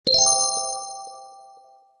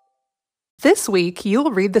This week, you'll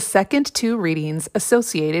read the second two readings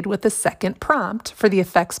associated with the second prompt for the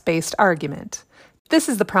effects-based argument. This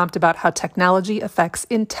is the prompt about how technology affects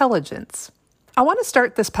intelligence. I want to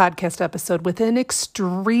start this podcast episode with an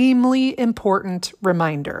extremely important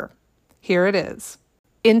reminder. Here it is.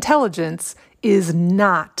 Intelligence is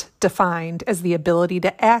not defined as the ability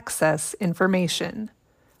to access information.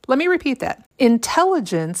 Let me repeat that.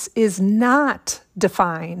 Intelligence is not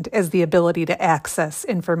defined as the ability to access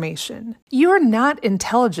information. You're not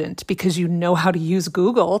intelligent because you know how to use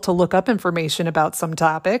Google to look up information about some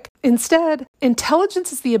topic. Instead,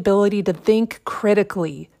 intelligence is the ability to think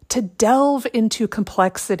critically, to delve into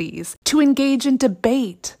complexities, to engage in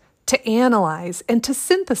debate, to analyze, and to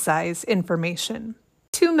synthesize information.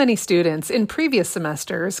 Too many students in previous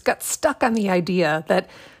semesters got stuck on the idea that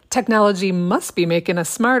technology must be making us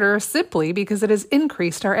smarter simply because it has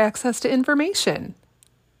increased our access to information.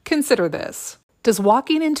 Consider this. Does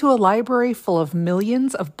walking into a library full of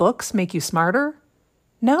millions of books make you smarter?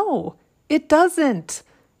 No, it doesn't.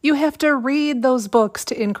 You have to read those books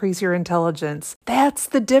to increase your intelligence. That's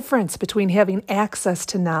the difference between having access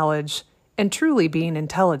to knowledge and truly being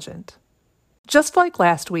intelligent. Just like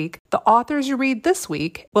last week, the authors you read this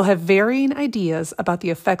week will have varying ideas about the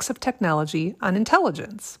effects of technology on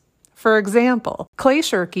intelligence. For example, Clay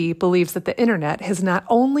Shirky believes that the internet has not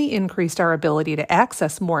only increased our ability to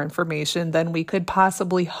access more information than we could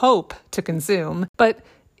possibly hope to consume, but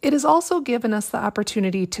it has also given us the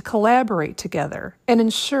opportunity to collaborate together and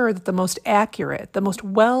ensure that the most accurate, the most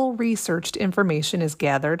well-researched information is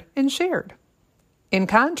gathered and shared. In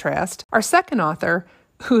contrast, our second author,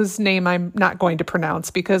 whose name I'm not going to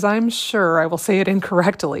pronounce because I'm sure I will say it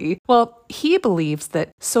incorrectly, well, he believes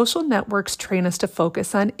that social networks train us to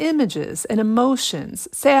focus on images and emotions,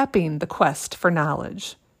 sapping the quest for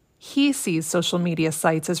knowledge. He sees social media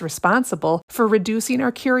sites as responsible for reducing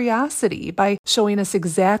our curiosity by showing us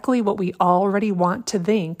exactly what we already want to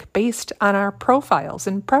think based on our profiles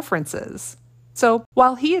and preferences. So,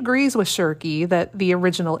 while he agrees with Shirky that the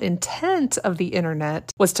original intent of the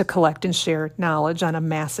internet was to collect and share knowledge on a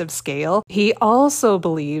massive scale, he also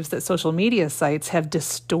believes that social media sites have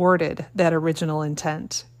distorted that original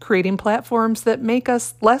intent, creating platforms that make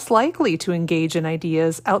us less likely to engage in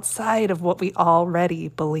ideas outside of what we already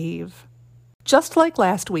believe. Just like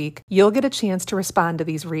last week, you'll get a chance to respond to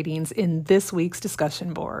these readings in this week's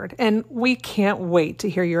discussion board, and we can't wait to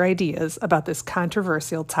hear your ideas about this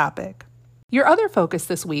controversial topic. Your other focus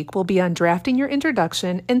this week will be on drafting your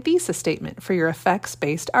introduction and thesis statement for your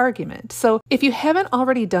effects-based argument. So if you haven't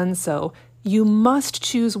already done so, you must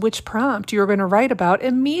choose which prompt you're going to write about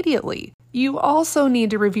immediately. You also need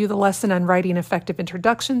to review the lesson on writing effective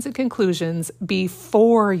introductions and conclusions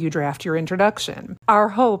before you draft your introduction. Our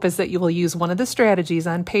hope is that you will use one of the strategies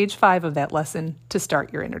on page 5 of that lesson to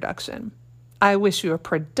start your introduction. I wish you a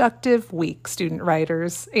productive week, student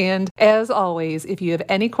writers. And as always, if you have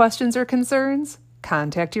any questions or concerns,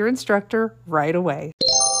 contact your instructor right away.